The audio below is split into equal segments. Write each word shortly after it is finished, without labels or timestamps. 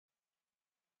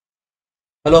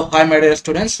Hello, hi my dear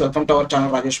students. Welcome to our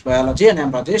channel Rajesh Biology, and I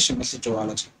am Rajesh, MSc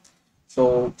Zoology.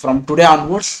 So from today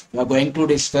onwards, we are going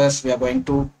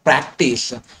to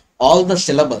practice all the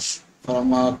syllabus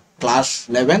from class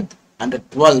 11th and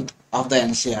 12th of the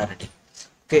NCERT.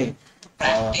 Okay.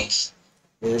 Practice.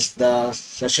 Yes, the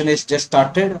session is just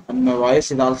started and my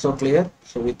voice is also clear.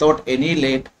 So without any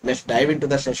late, let's dive into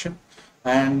the session.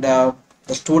 And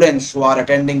the students who are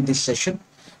attending this session,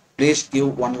 please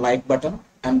give one like button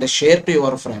and share to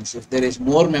your friends. If there is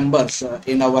more members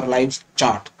in our live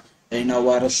chat, in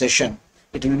our session,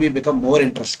 it will be become more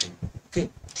interesting. Okay.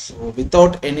 So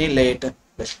without any late,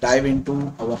 let's dive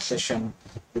into our session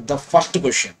with the first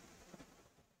question.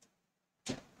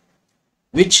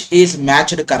 Which is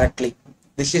matched correctly?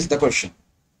 This is the question.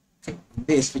 Okay.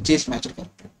 This which is matched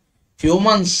correctly.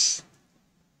 Humans,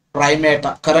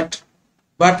 primata, correct.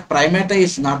 But primata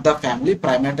is not the family,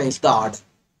 primata is the order.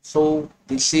 So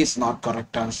this is not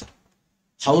correct answer.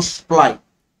 Housefly,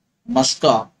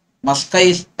 musca. Musca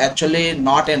is actually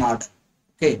not an order.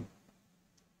 Okay.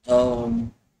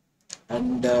 Um,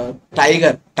 and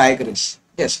tiger, tigris.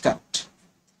 Yes, correct.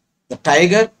 The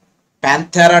tiger,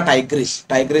 Panthera tigris.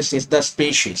 Tigris is the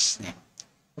species name.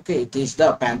 Okay, it is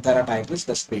the Panthera tigris,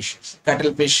 the species.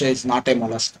 Cuttlefish is not a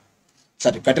mollusca.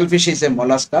 Sorry, cuttlefish is a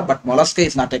mollusca, but mollusca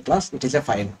is not a class, it is a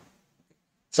phylum.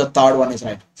 So third one is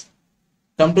right.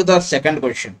 Come to the second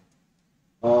question.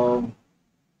 Um,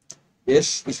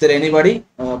 yes, is there anybody?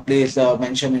 Please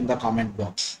mention in the comment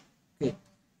box. Okay,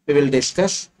 we will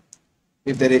discuss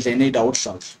if there is any doubts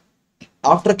also.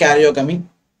 After karyogamy,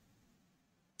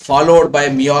 followed by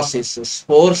meiosis,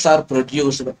 spores are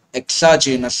produced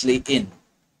exogenously in.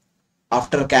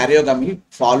 After karyogamy,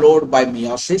 followed by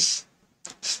meiosis,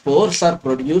 spores are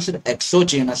produced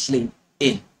exogenously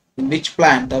in. In which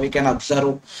plant we can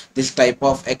observe this type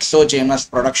of exogenous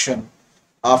production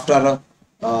after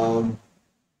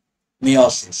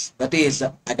meiosis? That is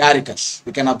agaricus.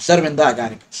 We can observe in the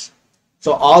agaricus.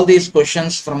 So all these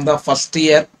questions from the first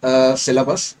year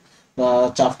syllabus,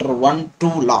 chapter 1 to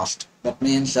last. That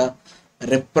means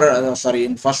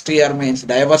in first year means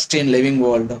diversity in living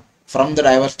world. From the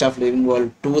diversity of living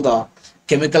world to the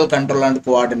chemical control and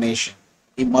coordination.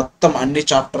 ఈ మొత్తం అన్ని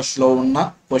చాప్టర్స్లో ఉన్న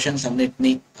questions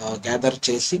అన్నిటినీ gather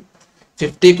చేసి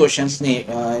 50 క్వశ్చన్స్ని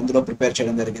ఇందులో prepare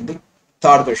చేయడం జరిగింది.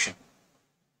 Third question.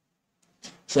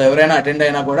 సో ఎవరైనా అటెండ్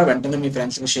అయినా కూడా వెంటనే మీ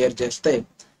ఫ్రెండ్స్కి షేర్ చేస్తే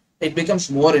it becomes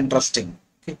more interesting.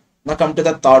 Okay, నా come to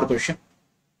the third question.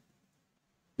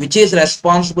 Which is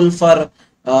responsible for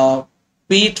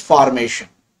peat formation?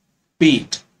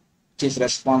 Peat, which is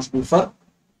responsible for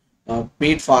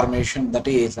peat formation. That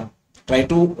is, try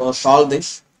to solve this.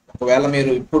 ఒకవేళ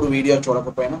మీరు ఇప్పుడు video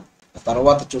చూడకపోయినా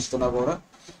తర్వాత చూస్తున్నా కూడా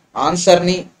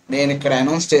ఆన్సర్ని నేను ఇక్కడ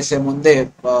అనౌన్స్ చేసే ముందే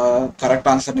కరెక్ట్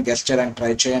ఆన్సర్ని గెస్ చేయడానికి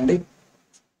ట్రై చేయండి.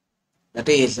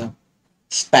 That is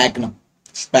sphagnum.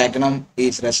 Sphagnum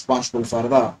is responsible for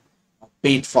the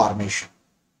peat formation.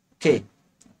 Okay,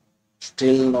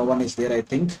 still no one is there, I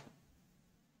think.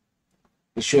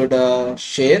 We should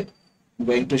share. I'm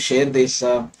going to share this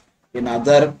in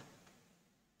other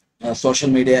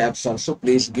social media apps also.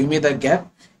 Please give me the gap.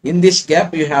 In this gap,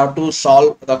 you have to solve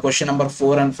the question number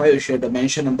 4 and 5. You should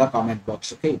mention in the comment box.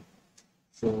 Okay.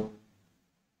 So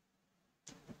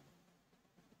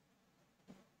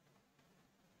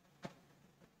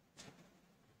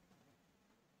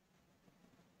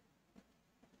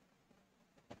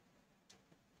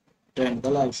to end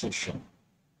the live session.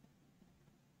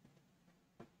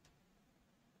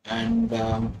 And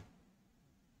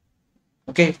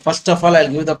okay, first of all,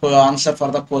 I'll give the answer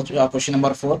for the question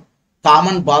number 4.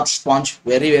 Common bath sponge,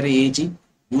 very very easy.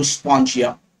 Use spongia.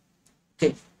 Okay,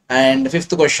 and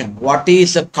fifth question: what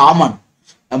is common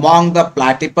among the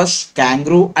platypus,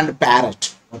 kangaroo, and parrot?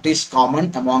 What is common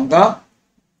among the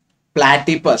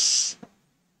platypus,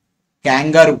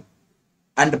 kangaroo,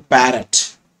 and parrot?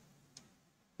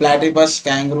 Platypus,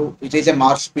 kangaroo, it is a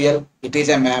marsupial. It is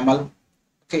a mammal.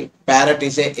 Okay, parrot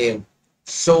is a ave.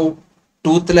 So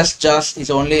toothless jaws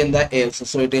is only in the aves,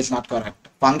 so it is not correct.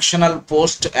 Functional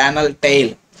post-anal tail.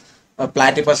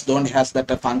 Platypus don't has that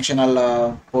functional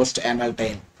post-anal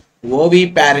tail.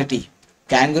 Oviparity.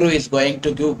 Kangaroo is going to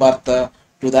give birth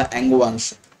to the young ones.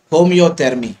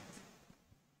 Homeothermy.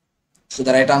 So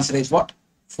the right answer is what?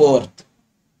 Fourth.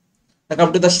 Now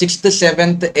come to the 6th,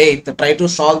 7th, 8th. Try to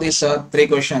solve these 3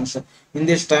 questions. In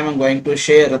this time, I'm going to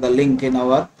share the link in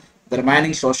the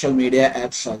remaining social media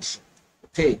apps also.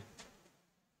 Okay.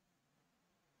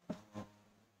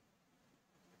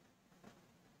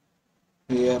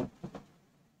 Here.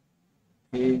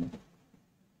 Okay.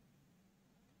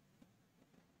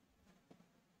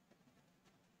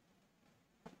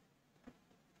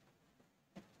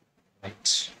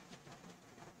 Right.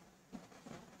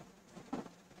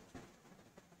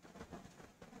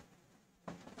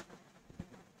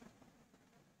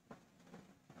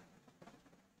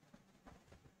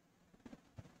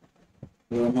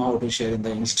 You don't know how to share in the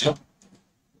Insta.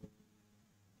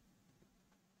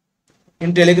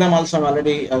 In Telegram also I'm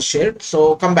already shared.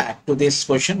 So come back to this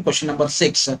question. Question number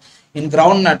 6. In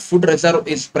groundnut, food reserve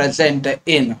is present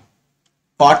in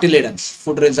cotyledons.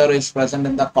 Food reserve is present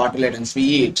in the cotyledons. We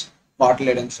eat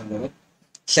cotyledons.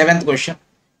 Seventh question.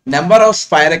 Number of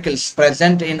spiracles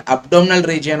present in abdominal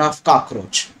region of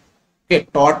cockroach. Okay,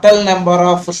 total number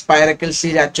of spiracles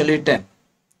is actually 10.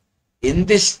 In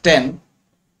this 10,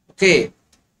 okay,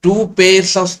 two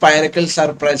pairs of spiracles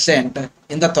are present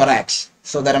in the thorax.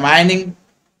 So the remaining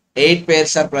 8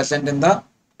 pairs are present in the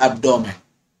abdomen.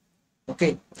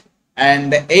 Okay.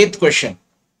 And the eighth question.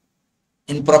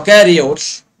 In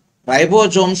prokaryotes,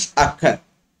 ribosomes occur.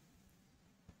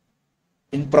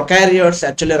 In prokaryotes,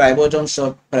 actually ribosomes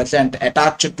are present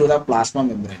attached to the plasma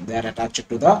membrane. They are attached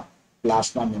to the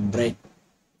plasma membrane.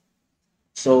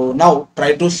 So now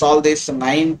try to solve this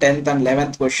 9th, 10th and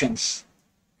 11th questions.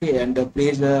 Okay, and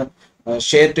please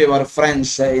share to your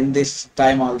friends in this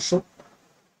time also.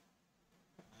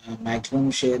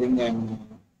 Maximum sharing I'm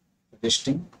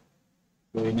suggesting.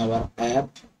 So in our app.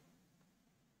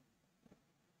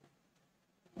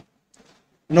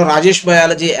 Rajesh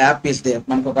Biology app is there.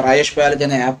 మనకు ఒక Rajesh biology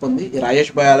అనే app ఉంది. ఈ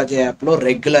Rajesh biology యాప్లో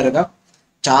రెగ్యులర్గా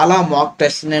చాలా mock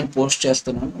test నేను post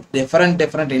చేస్తున్నాను.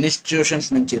 డిఫరెంట్ ఇన్స్టిట్యూషన్స్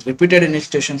నుంచి, రిపీటెడ్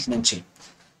ఇన్స్టిట్యూషన్స్ నుంచి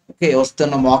ఓకే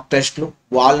వస్తున్న మాక్ టెస్ట్లు,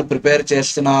 వాళ్ళు ప్రిపేర్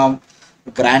చేస్తున్న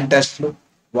గ్రాండ్ టెస్ట్లు,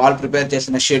 వాళ్ళు ప్రిపేర్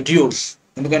చేసిన షెడ్యూల్స్,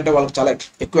 ఎందుకంటే వాళ్ళకి చాలా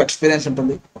ఎక్కువ ఎక్స్పీరియన్స్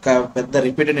ఉంటుంది ఒక పెద్ద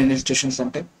రిపీటెడ్ ఇన్స్టిట్యూషన్స్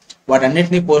అంటే,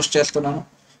 వాటన్నిటినీ పోస్ట్ చేస్తున్నాను.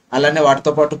 అలానే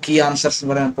వాటితో పాటు కీ ఆన్సర్స్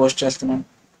కూడా నేను పోస్ట్ చేస్తున్నాను.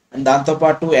 అండ్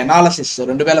దాంతోపాటు ఎనాలసిస్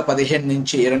 2015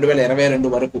 నుంచి 2022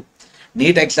 వరకు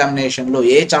నీట్ ఎగ్జామినేషన్లో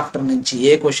ఏ చాప్టర్ నుంచి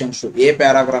ఏ క్వశ్చన్స్ ఏ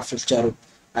పారాగ్రాఫ్స్ ఇచ్చారు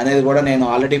అనేది కూడా నేను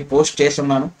ఆల్రెడీ పోస్ట్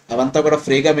చేస్తున్నాను. అవంతా కూడా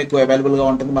ఫ్రీగా మీకు అవైలబుల్గా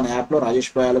ఉంటుంది మన యాప్లో,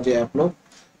 రాజేష్ బయాలజీ యాప్లో.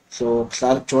 సో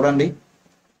ఒకసారి చూడండి.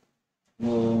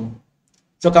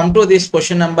 So come to this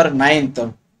question number 9th.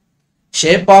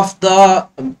 Shape of the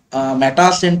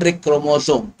metacentric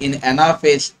chromosome in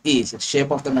anaphase is,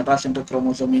 shape of the metacentric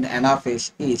chromosome in anaphase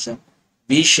is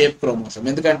V-shape chromosome.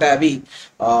 ఎందుకంటే అవి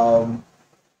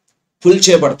ఫుల్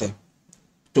చేయబడతాయి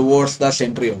towards the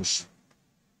centrioles.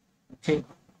 Okay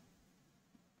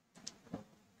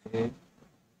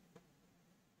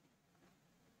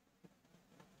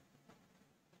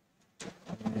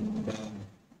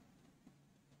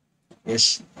yes,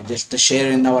 just share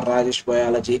in our Rajesh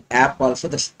Biology app also.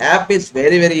 This app is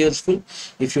very useful.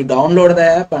 If you download the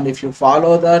app and if you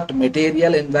follow that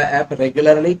material in the app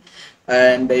regularly,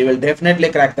 and you will definitely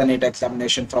crack the NEET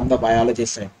examination from the biology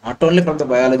side. Not only from the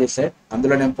biology side,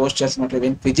 అందులో నేను post చేసినట్లు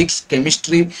even physics,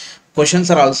 chemistry questions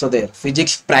are also there.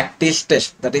 Physics practice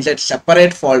test, that is a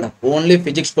separate folder, only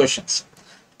physics questions.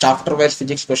 Chapter wise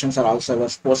physics questions are also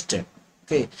posted.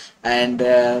 Okay, and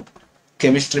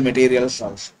chemistry materials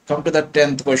also. Come to the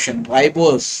 10th question.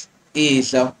 Ribose is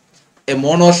a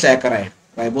monosaccharide.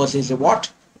 Ribose is a what?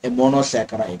 A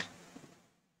monosaccharide.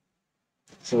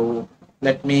 So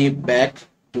let me back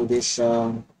to this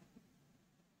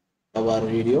our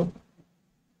video.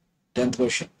 10th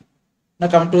question. Now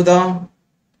come to the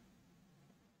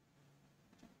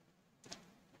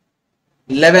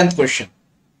 11th question.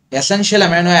 Essential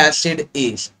amino acid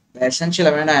is, the essential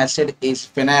amino acid is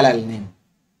phenylalanine.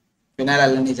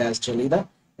 Phenylalanine is actually the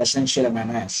essential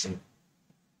amino acid.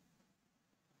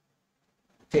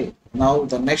 Okay, now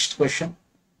the next question.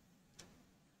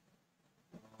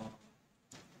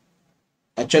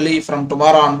 Actually from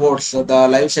tomorrow onwards the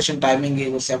live session timing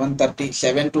is 7:30,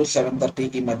 7 to 7:30.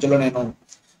 ఈ మధ్యలో నేను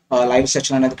live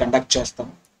session అనేది conduct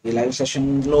చేస్తాను. ఈ live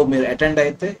సెషన్లో మీరు attend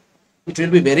అయితే it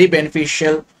will be very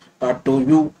beneficial to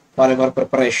you for your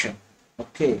preparation.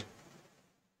 Okay,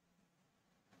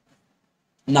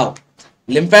 now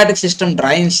lymphatic system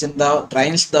drains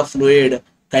the fluid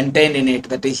contained in it,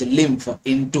 that is lymph,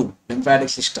 into lymphatic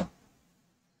system.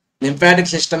 Lymphatic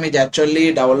system is actually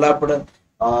developed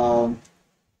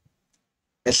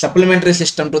a supplementary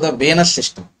system to the venous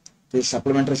system. This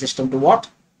supplementary system to what?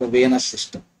 The venous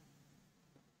system.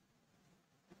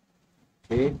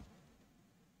 Okay.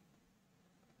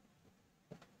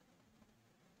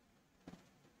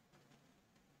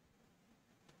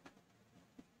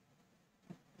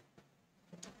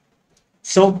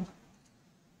 So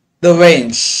the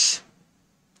veins,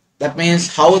 that means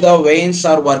how the veins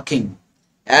are working,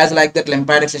 as like that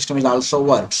lymphatic system is also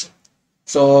works.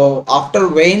 So after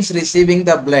veins receiving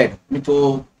the blood, మీకు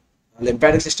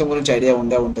lymphatic system గురించి idea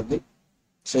ఉండే ఉంటుంది.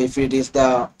 So if it is the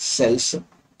cells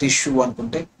tissue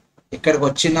అనుకుంటే ఇక్కడికి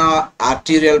వచ్చిన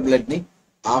arterial బ్లడ్ని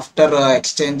after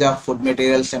exchange of food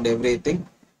materials and everything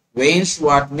veins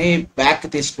వాటిని back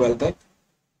తీసుకువెళ్తాయి.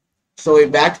 So ఈ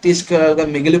back తీసుకెళ్ళగా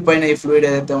మిగిలిపోయిన ఈ ఫ్లూయిడ్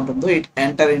ఏదైతే ఉంటుందో it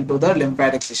enter in to the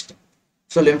lymphatic system.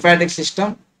 So lymphatic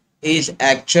system is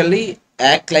actually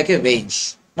act like A veins.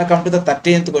 Now come to the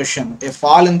 13th question. A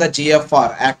fall in the GFR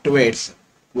activates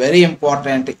very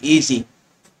important easy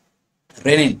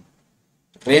renin.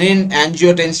 Renin,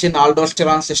 angiotensin,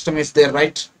 aldosterone system is there,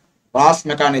 right? Ross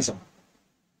mechanism.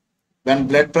 When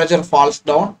blood pressure falls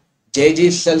down, JG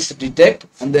cells detect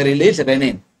and they release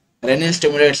renin. Renin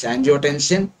stimulates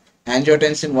angiotensin.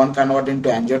 Angiotensin 1 convert into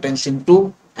angiotensin 2.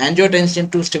 Angiotensin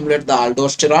 2 stimulates the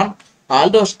aldosterone.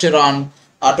 Aldosterone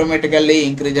automatically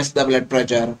increases the blood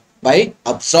pressure by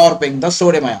absorbing the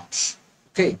sodium ions.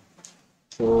 Okay,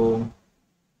 so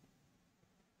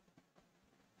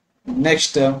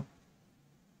next,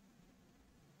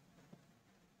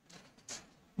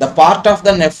 the part of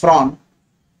the nephron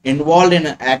involved in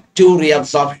active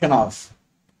reabsorption of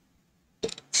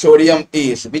sodium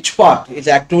is, which part is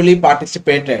actively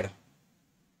participated?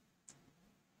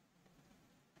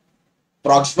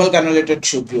 Proximal cannulated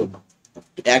tubule,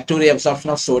 active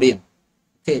reabsorption of sodium.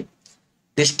 Okay,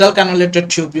 digital convoluted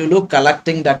ట్యూబ్యూలు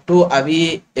collecting that అవి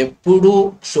ఎప్పుడు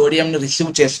సోడియంని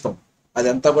receive చేస్తాం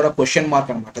అదంతా కూడా question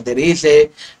mark అనమాట. There is a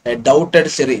doubted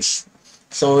series.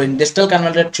 So in digital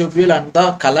convoluted tubule and the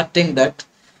collecting that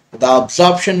the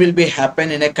absorption will be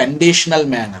happen in a conditional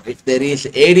manner. If there is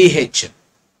ADH,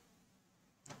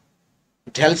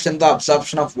 it helps in the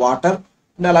absorption of water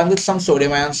and along with some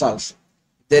sodium ions also.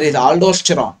 There is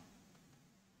aldosterone,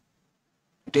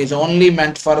 it is only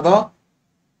meant for the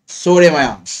sodium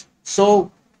ions. So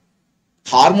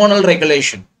hormonal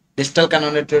regulation, distal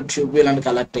convoluted tubule and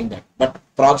collecting that, but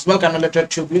proximal convoluted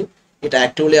tubule, it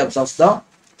actively absorbs the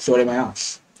sodium ions.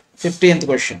 15th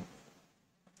question,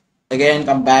 again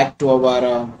come back to our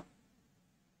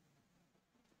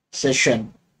session.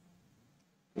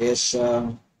 Yes,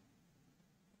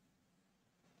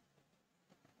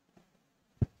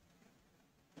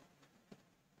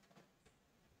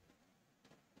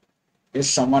 yes,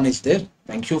 someone is there.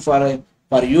 Thank you for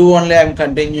you only. I am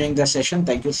continuing the session.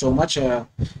 Thank you so much.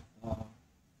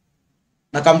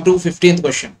 Now come to 15th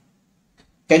question.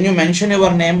 Can you mention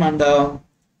your name and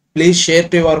please share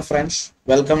to your friends.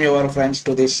 Welcome your friends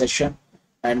to this session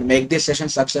and make this session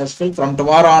successful. From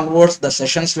tomorrow onwards, the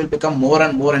sessions will become more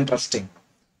and more interesting.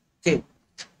 Okay.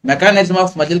 Mechanism of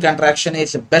muscle contraction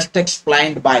is best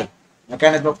explained by.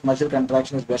 Mechanism of muscle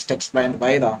contraction is best explained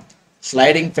by the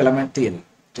sliding filament theory.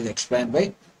 It is explained by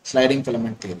sliding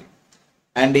filament theory.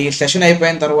 And ఈ session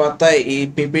అయిపోయిన తర్వాత ఈ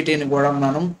పీపీటీని కూడా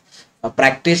మనం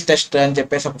practice test అని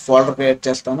చెప్పేసి ఒక folder create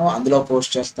చేస్తాను, అందులో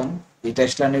పోస్ట్ చేస్తాను. ఈ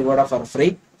టెస్ట్లన్నీ కూడా for free.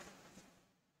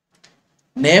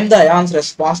 Name the ions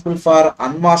responsible for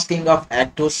unmasking of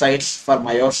active sites for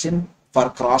myosin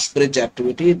for cross bridge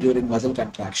activity during muscle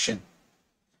contraction.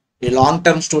 ఈ లాంగ్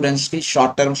టర్మ్ స్టూడెంట్స్కి,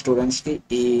 షార్ట్ టర్మ్ స్టూడెంట్స్కి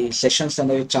ఈ సెషన్స్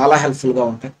అనేవి చాలా హెల్ప్ఫుల్గా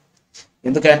ఉంటాయి.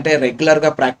 ఎందుకంటే రెగ్యులర్గా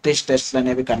ప్రాక్టీస్ టెస్ట్లు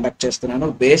అనేవి కండక్ట్ చేస్తున్నాను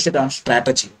బేస్డ్ ఆన్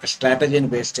స్ట్రాటజీ. ఒక స్ట్రాటజీని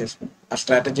బేస్ చేసుకుని, ఆ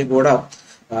స్ట్రాటజీ కూడా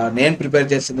నేను ప్రిపేర్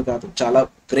చేసింది కాదు, చాలా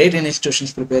గ్రేట్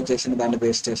ఇన్స్టిట్యూషన్స్ ప్రిపేర్ చేసిన దాన్ని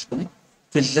బేస్ చేసుకుని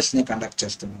క్విజెస్ని కండక్ట్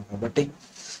చేస్తున్నాను. కాబట్టి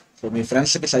సో మీ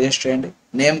ఫ్రెండ్స్కి సజెస్ట్ చేయండి.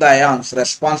 Name the ions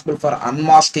responsible for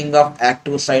unmasking of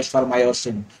active sites for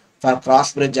myosin for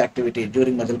cross bridge activity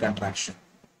during muscle contraction.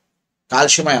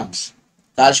 Calcium ions.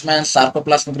 Calcium ions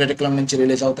sarcoplasmic reticulum నుంచి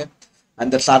release అవుతాయి.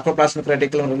 And the sarcoplasmic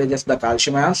reticulum releases the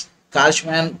calcium ions. Calcium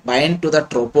ion bind to the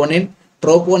troponin.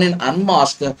 Troponin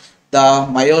unmask the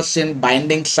myosin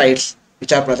binding sites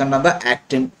which are present on the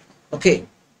actin. Okay.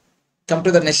 Come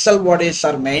to the nissal bodies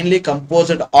are mainly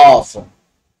composed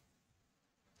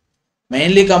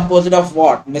of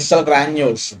what? Nissal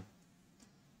granules.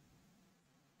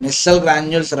 Nissal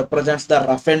granules represents the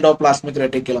rough endoplasmic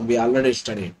reticulum. We already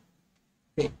studied.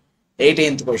 Okay.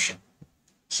 18th question.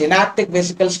 Synaptic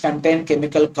vesicles contain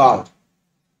chemical called.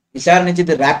 ఈసారి నుంచి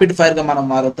ఇది rapid ఫైర్గా మనం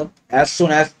మారుతాం. As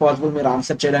soon as possible మీరు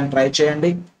answer చేయడానికి try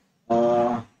చేయండి.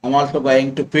 I'm also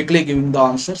going to quickly giving the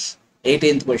answers.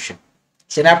 18th question.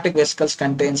 Synaptic vesicles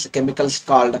contains chemicals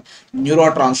called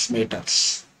neurotransmitters.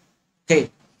 Okay.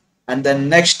 And then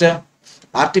next,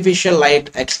 artificial light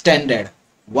extended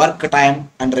work time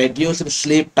and reduced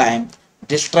sleep time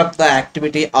disrupt the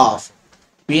activity of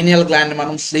pineal gland.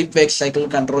 మనం sleep Wake cycle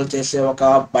control చేసే ఒక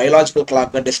biological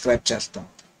క్లాక్గా describe చేస్తాం.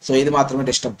 So ఇది మాత్రమే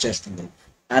disturb చేస్తుంది.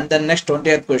 And then next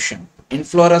 20th question.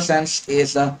 Inflorescence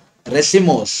is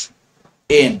racemose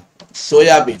in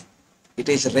soybean. It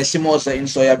is racemose in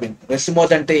soybean.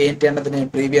 Racemose అంటే ఏంటి అన్నది నేను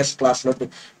ప్రీవియస్ క్లాస్లో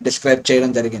డిస్క్రైబ్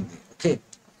చేయడం జరిగింది. Okay.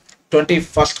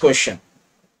 21st question.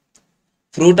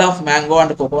 Fruit of mango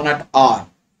and coconut are.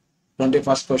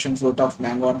 21st question. Fruit of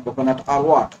mango and coconut are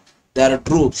what? They are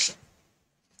drupes.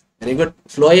 Very good.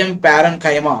 Phloem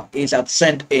parenchyma is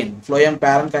absent in. Phloem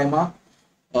parenchyma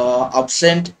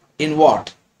absent in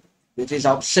what? Which is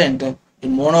absent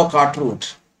in monocot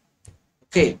root.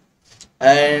 Okay.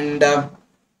 And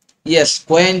yes,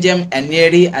 coenzyme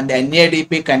NAD and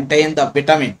NADP contain the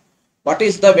vitamin. What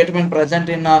is the vitamin present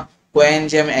in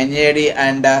coenzyme NAD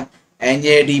and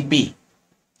NADP?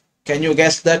 Can you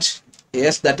guess that?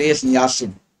 Yes, that is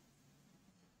niacin.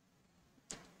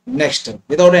 Next,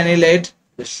 without any late,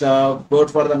 let's go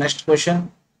for the next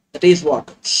question. That is what?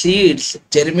 Seeds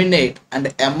germinate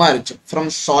and emerge from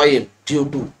soil due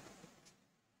to.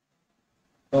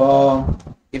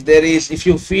 If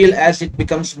you feel as it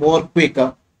becomes more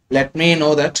quicker, let me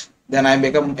know that. Then I'll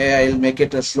make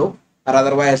it slow, or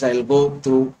otherwise I'll go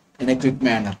through in a quick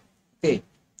manner. Okay,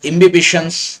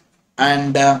 imbibitions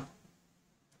and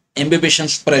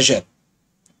imbibitions pressure.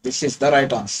 This is the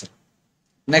right answer.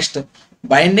 Next,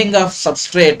 binding of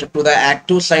substrate to the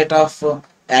active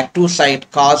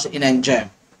site cause in enzyme.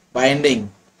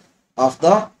 Binding of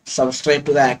the substrate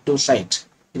to the active site.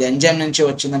 ఇది enzyme నుంచి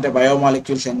వచ్చిందంటే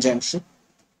biomolecules enzymes.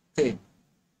 Okay,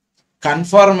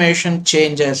 confirmation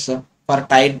changes for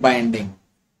tight binding.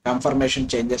 Conformation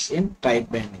changes in tight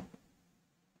binding.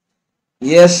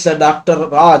 Yes, Dr.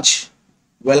 Raj.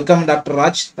 Welcome, Dr.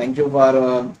 Raj. Thank you for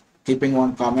keeping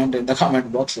one comment in the comment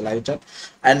box, live chat.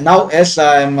 And now, yes,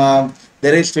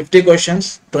 there is 50 questions.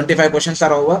 25 questions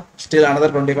are over. Still another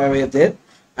 25 is there.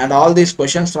 And all these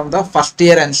questions from the first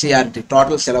year NCERT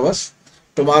total syllabus.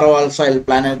 Tomorrow also I'll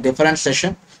plan a different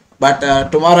session. But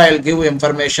tomorrow I'll give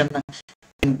information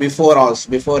before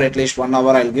at least 1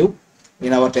 hour I'll give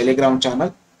in our Telegram channel.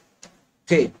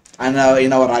 Okay, and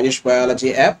in our Rajesh Biology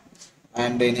app,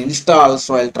 and in Insta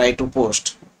also I'll try to post.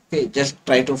 Okay, just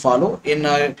try to follow. In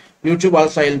YouTube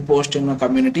also I'll post in the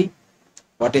community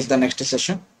what is the next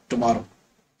session tomorrow.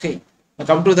 Okay, now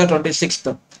come to the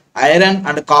 26th. Iron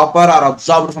and copper are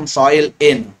absorbed from soil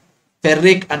in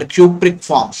ferric and cupric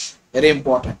forms. Very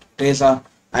important. It is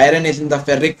iron is in the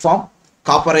ferric form,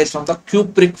 copper is from the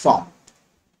cupric form.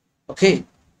 Okay,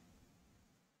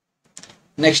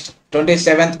 next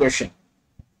 27th question.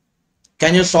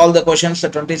 Can you solve the questions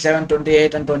 27,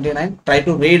 28 and 29? Try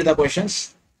to read the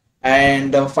questions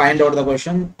and find out the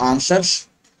question answers,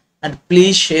 and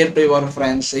please share to your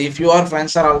friends. If your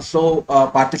friends are also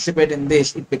participate in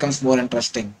this, it becomes more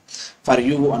interesting for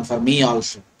you and for me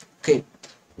also. Okay,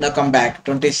 now come back.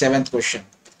 27th question.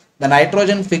 The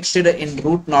nitrogen fixed in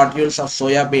root nodules of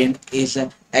soya bean is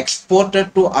exported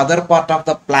to other part of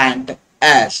the plant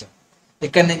as.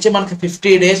 ఇక్కడ నుంచి మనకి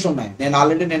 50 days ఉన్నాయి. నేను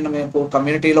already మీకు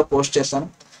కమ్యూనిటీలో post చేశాను.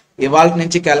 ఇవాళ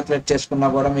నుంచి క్యాలిక్యులేట్ చేసుకున్నా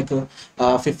కూడా మీకు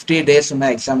 50 days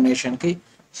ఉన్నాయి ఎగ్జామినేషన్కి.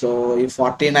 సో ఈ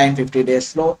 50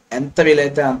 డేస్లో ఎంత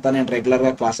వీలైతే అంత నేను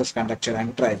రెగ్యులర్గా క్లాసెస్ కండక్ట్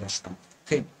చేయడానికి ట్రై చేస్తాను.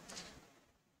 Okay,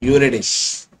 యూరిడిస్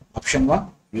option 1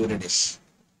 యూరిడిస్.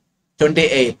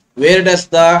 28. Where does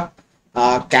the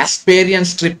Casparian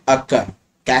strip occur?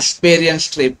 Casparian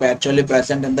strip actually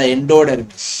present in the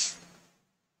endodermis.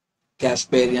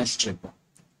 Casparian strip,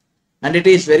 and it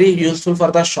is very useful for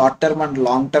the short term and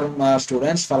long term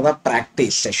students for the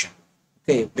practice session.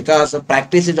 Okay, because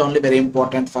practice is only very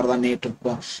important for the NEET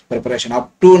preparation. Up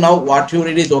to now what you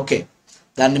read is okay.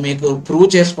 Then meeku prove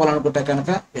chesukovalanunte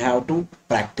kanaka you have to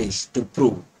practice to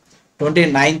prove.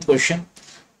 29th question.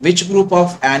 Which group of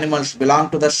animals belong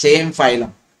to the same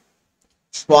phylum?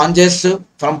 Sponges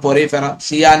from Porifera,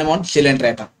 sea anemone,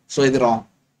 Coelenterata. So it is wrong.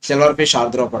 Silverfish,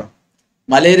 Arthropoda.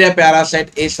 Malaria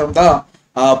parasite is from the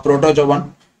protozoan,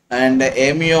 and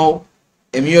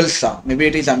Emulsa, maybe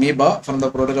it is amoeba from the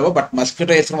protozoa, but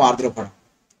mosquito is from Arthropoda.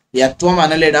 Earthworm,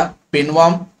 Annelida,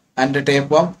 pinworm and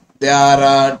tapeworm, they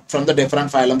are from the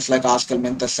different phylums like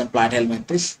Ascalmenthus and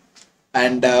Platyhelminthes.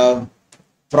 And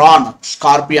prawn,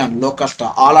 scorpion, locusta,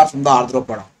 all are from the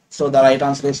Arthropoda. So the right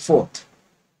answer is 4th.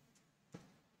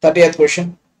 30th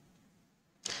question.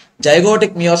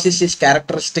 Zygotic meiosis is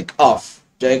characteristic of.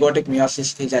 Zygotic meiosis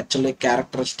is actually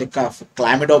characteristic of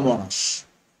Chlamydomonas.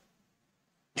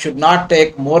 Should not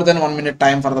take more than 1 minute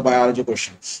time for the biology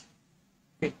questions.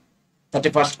 Okay.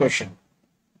 31st question.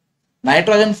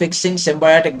 Nitrogen fixing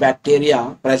symbiotic bacteria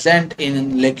present in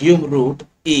legume root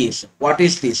is. What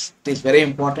is this? It is very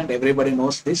important. Everybody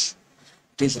knows this.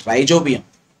 It is Rhizobium.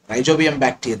 Rhizobium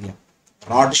bacteria.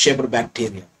 Rod shaped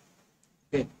bacteria.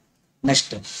 Okay.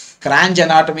 Next. Cranch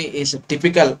anatomy is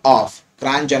typical of.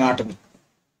 Cranch anatomy.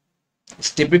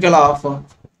 It's typical of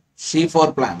C4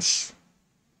 plants.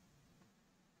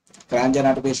 Cranch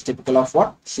anatomy is typical of what?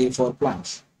 C4 plants.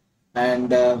 and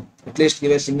at least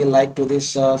give a single like to this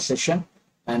session,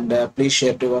 and please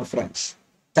share to your friends.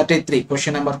 33,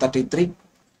 question number 33.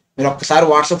 మీరు ఒక్కసారి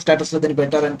WhatsApp స్టేటస్లో దీన్ని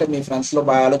పెట్టారంటే మీ ఫ్రెండ్స్లో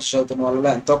biology చదువుతున్న వాళ్ళు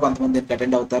ఎంతో కొంతమంది దీనికి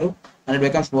అటెండ్ అవుతారు, and it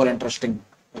becomes more interesting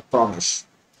promise.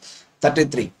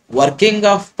 33. Working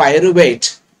of pyruvate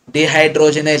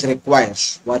dehydrogenase requires.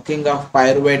 Working of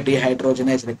pyruvate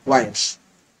dehydrogenase requires.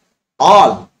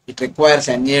 All. It requires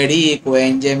NAD,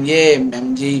 coenzyme A,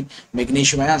 Mg,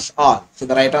 magnesium ions, all. So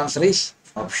the right answer is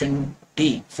option D,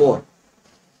 4.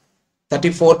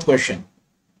 34th question.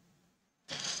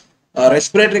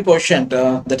 Respiratory quotient,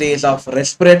 that is of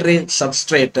respiratory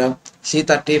substrate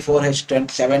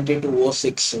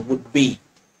C34H72O6 would be.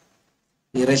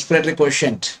 The respiratory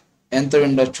quotient ఎంత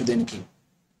ఉండొచ్చు దీనికి?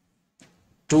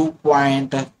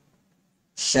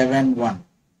 2.71.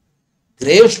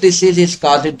 Graves disease is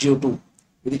caused due to.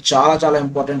 ఇది చాలా చాలా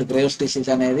important. Graves disease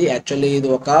అనేది actually ఇది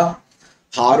ఒక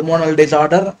hormonal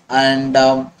disorder and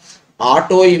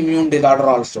auto immune disorder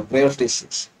also. Graves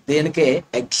disease దీనికి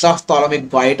ఎక్సాఫ్థాలమిక్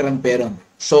గాయిటర్ అని పేరు ఉంది.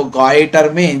 So goitre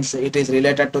means it is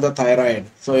related to the thyroid.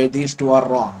 So these two are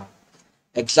wrong.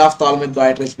 Exophthalmic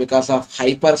goiter is because of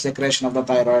hyper secretion of the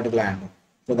thyroid gland.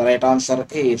 So the right answer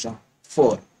is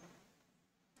 4.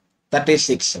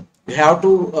 36. You have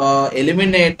to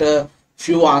eliminate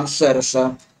few answers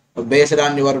based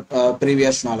on your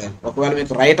previous knowledge. ఒకవేళ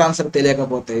మీకు right answer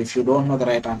తెలియకపోతే, if you don't know the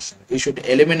right answer, you should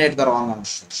eliminate the wrong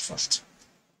answers first.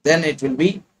 Then it will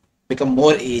become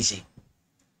more easy.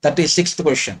 36th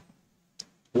question.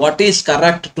 What is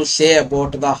correct to say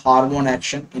about the hormone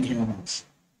action in humans?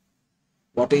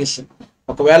 What is,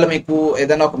 ఒకవేళ మీకు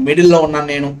ఏదైనా ఒక మిడిల్లో ఉన్నాను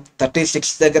నేను, 36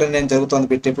 దగ్గర నేను జరుగుతుంది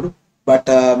బిట్ ఇప్పుడు, బట్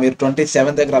మీరు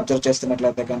 27 దగ్గర అబ్జర్వ్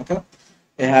చేస్తున్నట్లయితే కనుక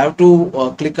you have to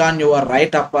click on your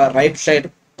right side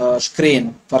screen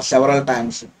for several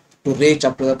times to reach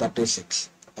up to the 36.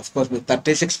 Of course మీరు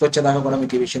 36కి వచ్చేదాకా కూడా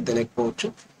మీకు ఈ విషయం తెలియకపోవచ్చు,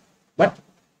 బట్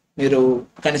మీరు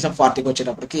కనీసం 40కి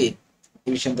వచ్చేటప్పటికి ఈ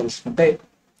విషయం తెలుసుకుంటే it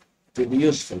will be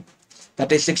useful.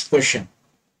 36th question.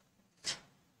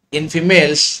 In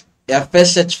females,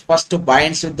 FSH first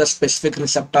binds with the specific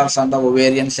receptors on the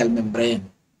ovarian cell membrane.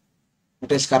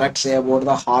 It is correct say about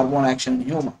the hormone action in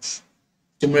humans.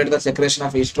 Stimulate the secretion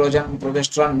of estrogen and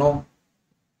progesterone? No.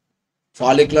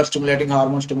 Follicular stimulating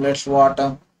hormone stimulates what?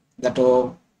 That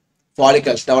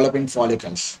follicles, developing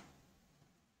follicles.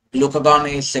 Glucagon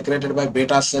is secreted by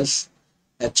beta cells.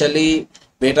 Actually,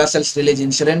 beta cells release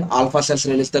insulin, alpha cells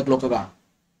release the glucagon.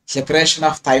 Secretion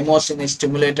of thymosin is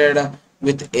stimulated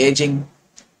with aging.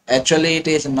 Actually, it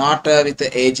is not with the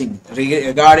aging.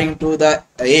 Regarding to the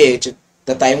age,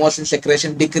 the thymosin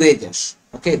secretion decreases.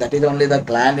 Okay, that is only the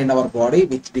gland in our body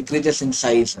which decreases in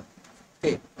size.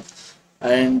 Okay,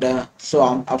 and so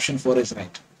option 4 is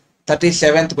right.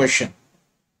 37th question.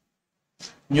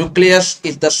 Nucleus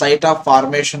is the site of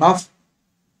formation of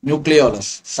nucleolus,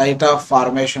 site of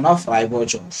formation of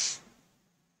ribosomes.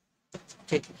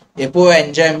 Okay,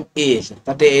 apoenzyme is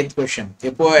 38th question.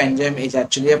 Apoenzyme is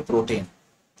actually a protein.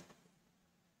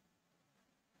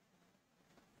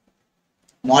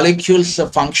 Molecules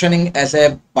functioning as a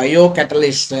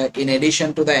biocatalyst in addition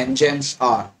to the enzymes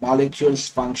are. Molecules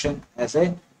function as a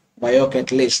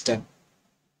biocatalyst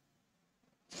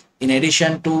in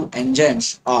addition to enzymes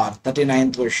are.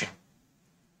 39th question.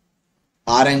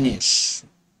 RNAs.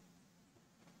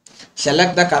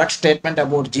 Select the correct statement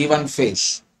about G1 phase.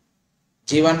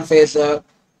 G1 phase,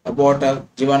 about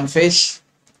G1 phase,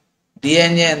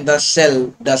 DNA in the cell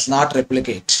does not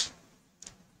replicate.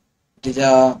 It is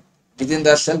a within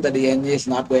the cell, the DNA is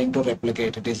not going to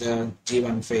replicate. It is a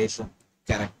G1 phase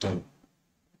character.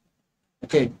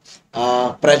 Okay.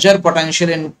 Pressure potential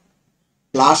in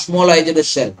plasmolized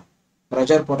cell.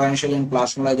 Pressure potential in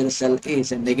plasmolized cell is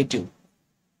a negative.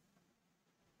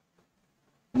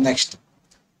 Next.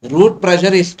 Root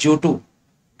pressure is due to.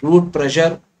 Root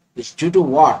pressure is due to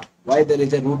what? Why there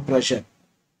is a root pressure?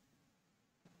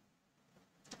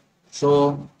 So,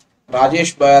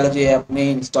 Rajesh Biology app ni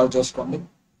install చేసుకోండి.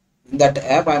 In that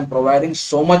app, I am providing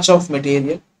so much of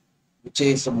material which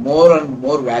is more and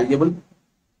more valuable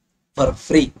for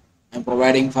free. I am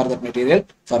providing for that material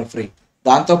for free.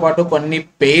 దాంతో పాటు కొన్ని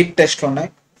paid టెస్ట్లు ఉన్నాయి,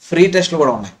 free టెస్ట్లు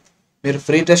కూడా ఉన్నాయి. మీరు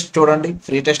ఫ్రీ టెస్ట్ చూడండి,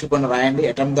 ఫ్రీ టెస్ట్లు కొన్ని రాయండి,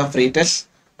 attempt the free test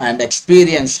and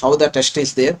experience how the test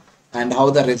is there and how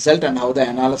the result and how the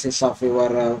analysis of your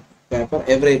paper,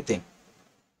 everything.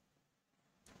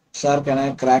 Sir, can I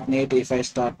crack NEET if I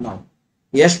start now?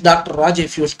 Yes, Dr. Raj,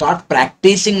 if you start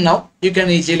practicing now, you can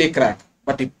easily crack.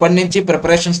 But ఇప్పటి నుంచి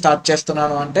preparation start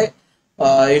చేస్తున్నాను అంటే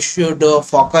you should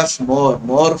focus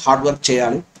more hard work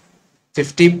చేయాలి.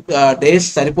 50 days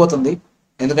సరిపోతుంది,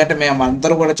 ఎందుకంటే మేము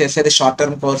అందరూ కూడా చేసేది షార్ట్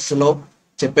టర్మ్ కోర్సులో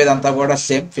చెప్పేదంతా కూడా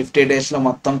సేమ్. 50 డేస్లో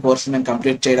మొత్తం కోర్స్ మేము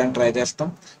కంప్లీట్ చేయడానికి ట్రై చేస్తాం.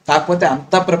 కాకపోతే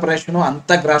అంత ప్రిపరేషను,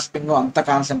 అంత గ్రాస్పింగ్, అంత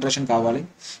కాన్సన్ట్రేషన్ కావాలి.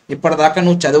 ఇప్పటిదాకా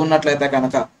నువ్వు చదువున్నట్లయితే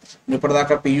కనుక, నువ్వు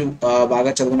ఇప్పటిదాకా పియూ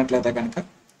బాగా చదివినట్లయితే కనుక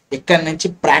ఇక్కడి నుంచి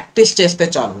ప్రాక్టీస్ చేస్తే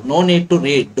చాలు. No need to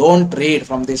read, don't read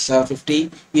from this 50.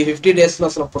 ఈ 50 డేస్లో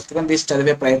అసలు పుస్తకం తీసి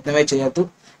చదివే ప్రయత్నమే చేయొద్దు.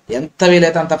 ఎంత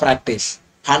వీలైతే అంత practice.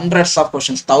 Hundreds of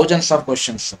questions, thousands of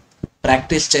questions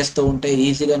practice చేస్తూ ఉంటే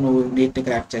ఈజీగా నువ్వు నీట్ని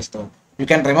క్రాక్ చేస్తావు. You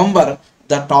can remember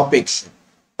the topics.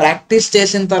 Practice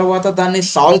చేసిన తర్వాత దాన్ని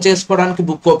సాల్వ్ చేసుకోవడానికి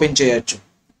బుక్ ఓపెన్ చేయొచ్చు.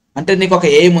 అంటే నీకు ఒక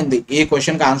ఎయిమ్ ఉంది, ఈ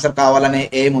క్వశ్చన్కి ఆన్సర్ కావాలనే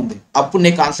ఎయిమ్ ఉంది. అప్పుడు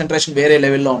నీ కాన్సన్ట్రేషన్ వేరే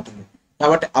లెవెల్లో ఉంటుంది.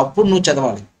 కాబట్టి అప్పుడు నువ్వు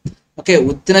చదవాలి. ఓకే,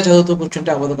 ఉత్తిన చదువుతూ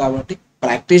కూర్చుంటే అవ్వదు. కాబట్టి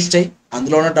ప్రాక్టీస్ చేయి.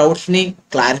 అందులో ఉన్న డౌట్స్ని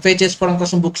క్లారిఫై చేసుకోవడం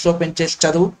కోసం బుక్స్ ఓపెన్ చేసి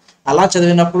చదువు. అలా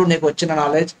చదివినప్పుడు నీకు వచ్చిన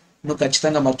నాలెడ్జ్ నువ్వు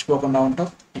ఖచ్చితంగా మర్చిపోకుండా ఉంటావు.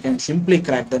 You can simply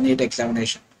crack the neat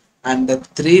examination. And the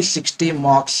 360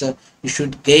 marks you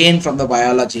should gain from the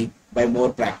biology by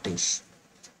more practice.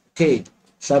 Okay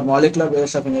sir, molecular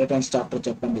base of inheritance chapter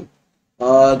చెప్పండి.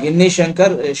 గిన్ని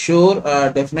శంకర్, షూర్,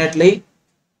 డెఫినెట్లీ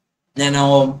నేను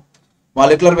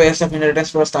మాలిక్యులర్ బేస్ ఆఫ్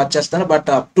ఇన్హెరిటెన్స్ కూడా start చేస్తాను. But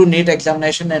up to neat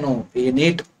examination నేను ఈ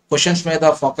neat questions మీద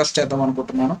focus చేద్దాం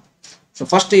అనుకుంటున్నాను. సో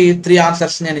ఫస్ట్ ఈ 3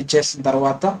 ఆన్సర్స్ నేను ఇచ్చేసిన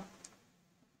తర్వాత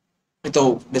మీతో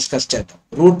డిస్కస్ చేద్దాం.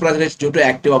 Route pressure due to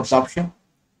active absorption.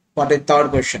 43rd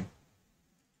question.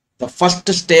 The first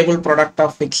stable product of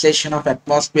fixation of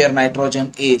atmosphere nitrogen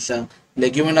is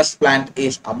leguminous plant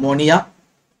is ammonia.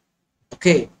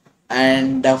 Okay,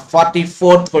 and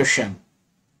 44th question.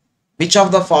 Which of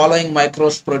the following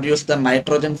microbes produce the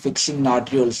nitrogen fixing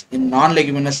nodules in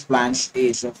non-leguminous plants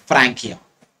is Frankia.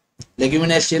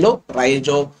 Leguminaceae లో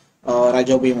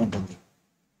rhizobium ఉంటుంది.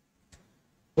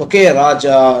 Okay Raj,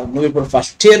 నువ్వు ఇప్పుడు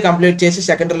first year complete చేసి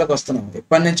second ఇయర్లోకి వస్తున్నావు.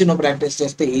 ఇప్పటి నుంచి నువ్వు practice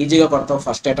చేస్తే ఈజీగా పడతావు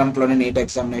first అటెంప్ట్లోనే neat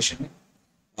examination.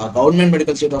 Government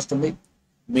medical seat వస్తుంది.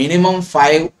 మినిమం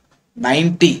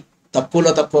 590,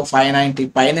 తక్కువలో తక్కువ 590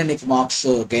 పైన నీకు మార్క్స్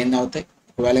గెయిన్ అవుతాయి.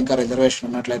 ఒకవేళ ఇంకా రిజర్వేషన్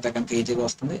ఉన్నట్లయితే కనుక ఈజీగా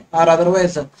వస్తుంది. ఆర్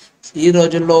అదర్వైజ్ ఈ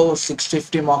రోజుల్లో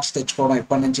 650 మార్క్స్ తెచ్చుకోవడం,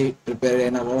 ఇప్పటి నుంచి ప్రిపేర్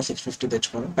అయినా కూడా 650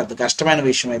 తెచ్చుకోవడం పెద్ద కష్టమైన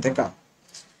విషయం అయితే కాదు.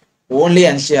 ఓన్లీ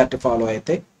ఎన్సీఆర్టీ ఫాలో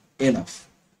అయితే enough.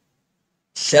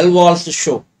 Cell walls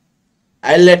show,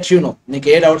 I let you know. నీకు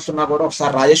ఏ డౌట్స్ ఉన్నా కూడా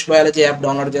ఒకసారి రాజేష్ బయాలజీ యాప్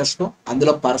డౌన్లోడ్ చేసుకో.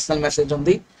 అందులో పర్సనల్ మెసేజ్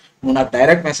ఉంది, నువ్వు నాకు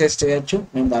డైరెక్ట్ మెసేజ్ చేయొచ్చు.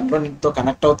 నేను దాంట్లో నీతో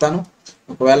కనెక్ట్ అవుతాను.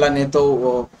 ఒకవేళ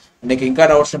నీకు ఇంకా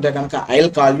డౌట్స్ ఉంటే కనుక ఐ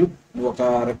విల్ కాల్ యూ. నువ్వు ఒక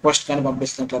రిక్వెస్ట్ కానీ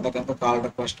పంపిస్తున్నట్లయితే కనుక కాల్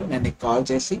రిక్వెస్ట్, నేను నీకు కాల్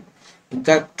చేసి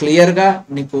ఇంకా క్లియర్గా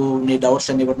నీకు నీ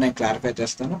డౌట్స్ అన్ని కూడా నేను క్లారిఫై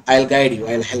చేస్తాను. I will guide you,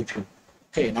 I will help you.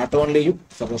 Okay, not only you,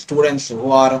 for the students who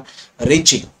are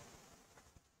reaching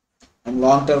and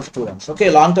long term students. Okay,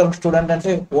 long term student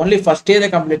అంటే ఓన్లీ ఫస్ట్ ఇయర్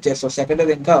కంప్లీట్ చేస్తావు, second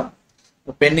year ఇంకా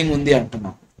pending ఉంది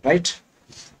అంటున్నాం, right?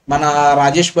 మన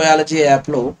Rajesh biology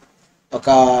యాప్లో ఒక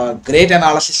great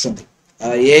analysis ఉంది.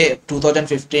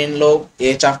 2015లో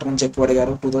ఏ chapter నుంచి ఎక్కువ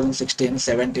అడిగారు, 2016,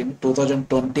 17,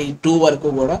 2022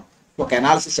 వరకు కూడా ఒక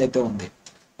అనాలిసిస్ అయితే ఉంది.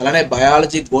 అలానే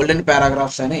బయాలజీ గోల్డెన్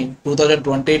పారాగ్రాఫ్స్ అని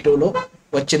 2022లో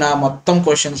వచ్చిన మొత్తం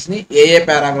క్వశ్చన్స్ని ఏ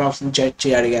పారాగ్రాఫ్స్ నుంచి వచ్చి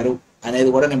అడిగారు అనేది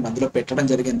కూడా నేను అందులో పెట్టడం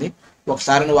జరిగింది.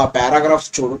 ఒకసారి నువ్వు ఆ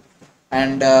పారాగ్రాఫ్స్ చూడు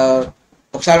అండ్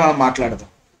ఒకసారి మనం మాట్లాడదాం,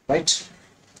 right?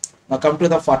 Now come to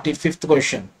the 45th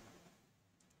question.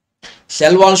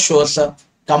 Cell wall shows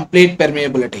complete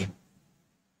permeability.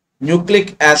 Nucleic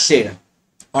acid.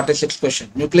 46th question.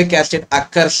 Nucleic acid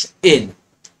occurs in.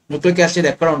 Nucleic acid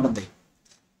ఎక్కడ ఉంటుంది?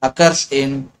 Occurs in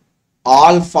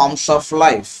all forms of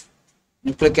life.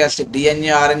 Nucleic acid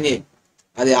DNA, RNA.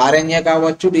 అది RNA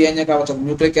కావచ్చు, DNA కావచ్చు,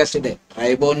 nucleic acid,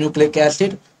 ribonucleic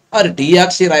acid or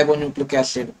deoxy ribonucleic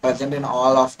acid present in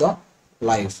all of the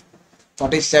life.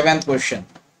 47th question.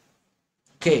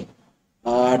 Okay,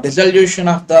 dissolution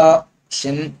of the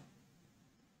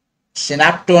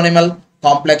synaptonymal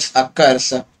complex occurs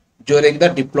during the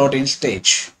diplotin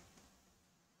stage.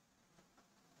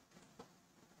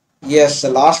 Yes,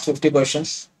 the last 50 questions.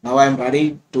 Now I am ready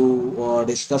to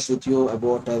discuss with you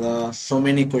about the so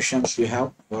many questions you have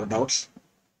or doubts.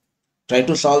 Try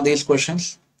to solve these questions.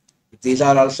 These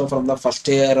are also from the first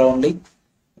year only.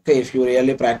 Okay, if you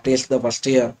really practice the first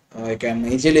year, you can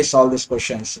easily solve these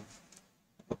questions.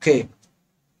 Okay,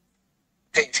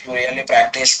 if you really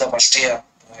practice the first year,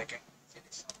 I can.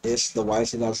 Yes, the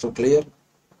voice is also clear.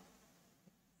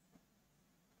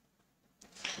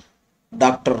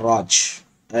 Dr. Raj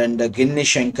and Ginni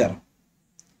Shankar.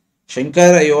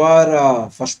 Shankar, you are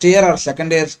first year or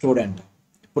second year student?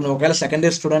 ఇప్పుడు నువ్వు ఒకవేళ second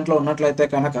year స్టూడెంట్లో ఉన్నట్లయితే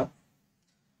కనుక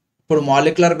ఇప్పుడు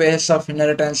molecular base of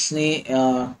ఇన్హెరిటెన్స్ని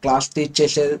class teach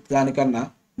చేసే దానికన్నా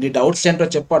నీ doubts ఏంటో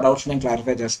చెప్పు, ఆ డౌట్స్ నేను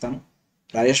క్లారిఫై చేస్తాను.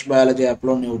 రాజేష్ బయాలజీ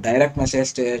యాప్లో నువ్వు డైరెక్ట్ మెసేజ్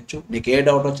చేయొచ్చు. నీకు ఏ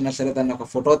డౌట్ వచ్చినా సరే దాన్ని ఒక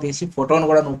ఫోటో తీసి ఫోటోను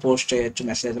కూడా నువ్వు పోస్ట్ చేయొచ్చు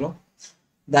మెసేజ్లో.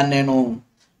 దాన్ని నేను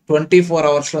 24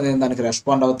 అవర్స్లో నేను దానికి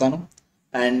రెస్పాండ్ అవుతాను.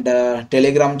 అండ్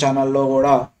టెలిగ్రామ్ ఛానల్లో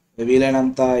కూడా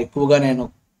వీలైనంత ఎక్కువగా నేను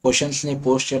క్వశ్చన్స్ని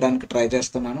పోస్ట్ చేయడానికి ట్రై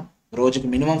చేస్తున్నాను. రోజుకి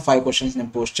మినిమం 5 క్వశ్చన్స్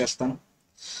నేను పోస్ట్ చేస్తాను.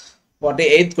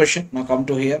 48th question, now come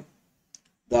to here.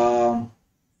 The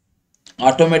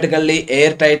automatically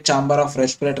airtight chamber of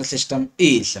respiratory system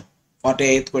is,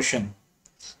 48th question,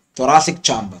 thoracic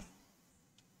chamber.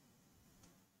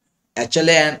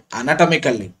 Actually and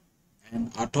anatomically and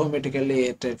automatically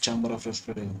airtight chamber of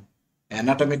respiratory,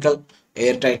 anatomical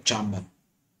airtight chamber.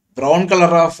 Brown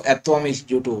colour of ఎర్త్వామ్ is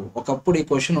due to, ఒకప్పుడు ఈ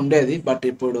question ఉండేది but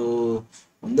ఇప్పుడు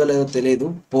ఉందో లేదో తెలియదు.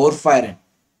 Porphyrin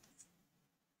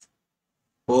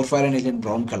is in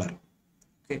brown color.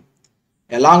 Okay.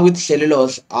 Along with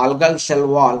cellulose, algal cell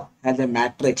wall has a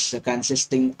matrix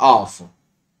consisting of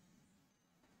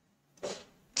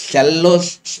cellulose.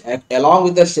 Along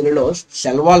with the cellulose,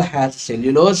 cell wall has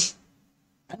cellulose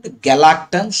and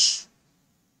galactans,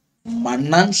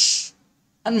 mannans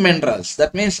and minerals.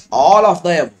 That means all of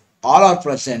the above, all are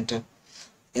present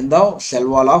in the cell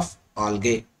wall of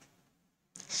algae.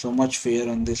 So much fear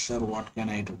on this, sir. What can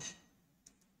I do?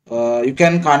 You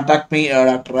can contact me,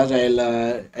 Dr. Raj.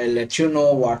 I'll let you know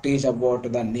what is about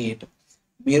the NEET.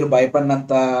 మీరు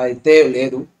భయపడినంత అయితే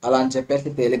లేదు, అలా అని చెప్పేసి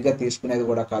తేలిగ్గా తీసుకునేది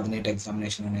కూడా కాదు నీట్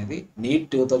ఎగ్జామినేషన్ అనేది. నీట్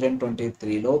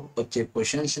 2023లో వచ్చే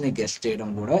క్వశ్చన్స్ని గెస్ట్ చేయడం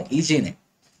కూడా ఈజీనే.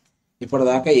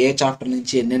 ఇప్పటిదాకా ఏ చాప్టర్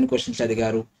నుంచి ఎన్నెన్ని క్వశ్చన్స్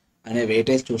అడిగారు అనే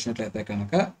వెయిటేజ్ చూసినట్లయితే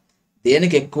కనుక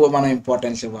దేనికి ఎక్కువ మనం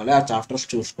ఇంపార్టెన్స్ ఇవ్వాలి ఆ చాప్టర్స్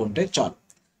చూసుకుంటే చాలు.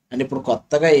 అండ్ ఇప్పుడు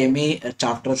కొత్తగా ఏమీ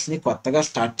చాప్టర్స్ని కొత్తగా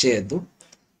స్టార్ట్ చేయొద్దు.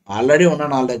 ఆల్రెడీ ఉన్న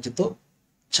నాలెడ్జ్తో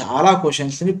చాలా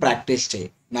క్వశ్చన్స్ని ప్రాక్టీస్ చేయి.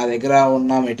 నా దగ్గర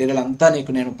ఉన్న మెటీరియల్ అంతా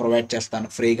నీకు నేను ప్రొవైడ్ చేస్తాను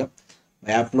ఫ్రీగా.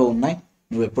 యాప్లో ఉన్నాయి,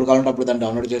 నువ్వు ఎప్పుడు కావాలంటే అప్పుడు దాన్ని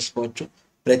డౌన్లోడ్ చేసుకోవచ్చు.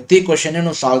 ప్రతి క్వశ్చన్ని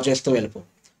నువ్వు సాల్వ్ చేస్తూ వెళ్ళిపో.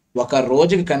 ఒక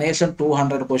రోజుకి కనీసం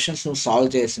 200 క్వశ్చన్స్ నువ్వు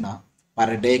సాల్వ్ చేసిన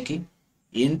పర్ డేకి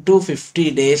ఇంటూ 50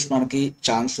 days మనకి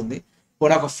ఛాన్స్ ఉంది.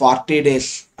 కూడా ఒక 40 days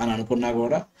అని అనుకున్నా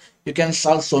కూడా you can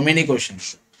solve so many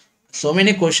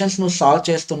questions. నువ్వు సాల్వ్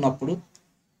చేస్తున్నప్పుడు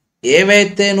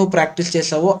ఏవైతే నువ్వు ప్రాక్టీస్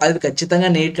చేసావో అది ఖచ్చితంగా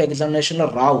నీట్ ఎగ్జామినేషన్లో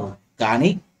రావు, కానీ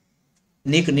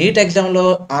నీకు నీట్ ఎగ్జామ్లో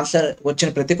ఆన్సర్ వచ్చిన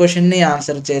ప్రతి క్వశ్చన్ని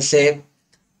ఆన్సర్ చేసే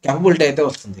క్యాపబిలిటీ అయితే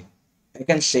వస్తుంది. I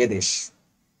can say this.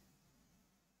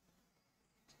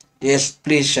 Yes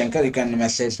please Shankar, you can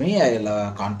message me, I will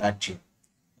contact you.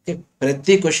 Okay,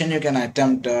 ప్రతి question you can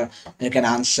attempt, you can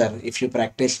answer if you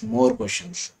practice more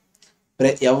questions.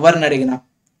 ఎవరిని అడిగినా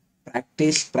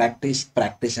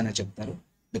ప్రాక్టీస్ అనే చెప్తారు.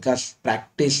 Because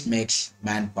practice makes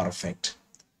man perfect.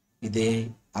 ఇది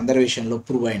అందరి విషయంలో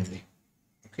prove అయింది.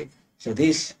 Okay, so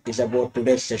this is about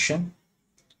today's session.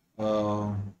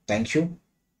 Thank you.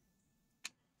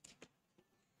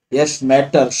 Yes,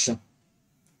 matters.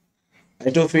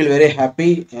 I too feel very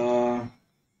happy.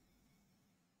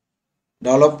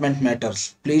 Development matters.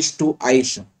 Please do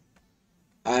eyes.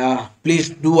 Please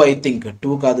do, I think.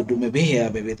 Two కాదు, do maybe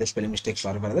the spelling mistake.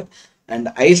 Sorry for that. And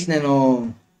eyes నేను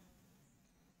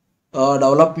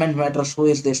development matters. Who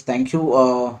is this? Thank you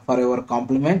for your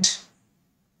compliment.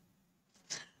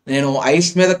 నేను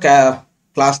ice మీద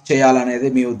class చేయాలనేది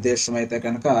మీ ఉద్దేశం అయితే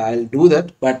కనుక I will do that,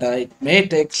 but it may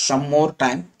take some more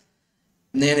time.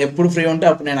 నేను ఎప్పుడు free ఉంటే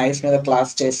అప్పుడు నేను ఐస్ మీద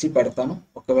క్లాస్ చేసి పెడతాను.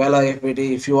 ఒకవేళ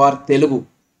if you are Telugu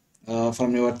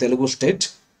from your Telugu state,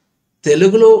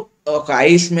 తెలుగులో ఒక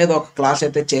ఐస్ మీద ఒక క్లాస్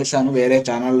అయితే చేశాను, వేరే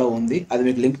ఛానల్లో ఉంది, అది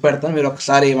మీకు లింక్ పెడతాను. మీరు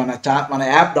ఒకసారి మన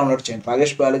యాప్ డౌన్లోడ్ చేయండి,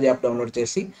 రాజేష్ బయాలజీ యాప్ డౌన్లోడ్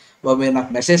చేసి మీరు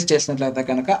నాకు మెసేజ్ చేసినట్లయితే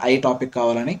కనుక ఐ టాపిక్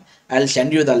కావాలని I will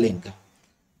send you the link.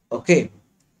 Okay,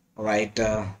 right.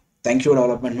 Thank you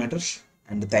development matters,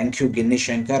 and thank you Ginni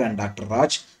Shankar and Dr.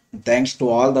 Raj. And thanks to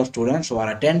all the students who are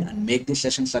attend and make this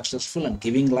session successful and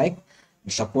giving like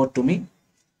and support to me.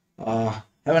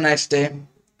 Have a nice day.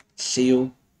 See you.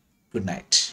 Good night.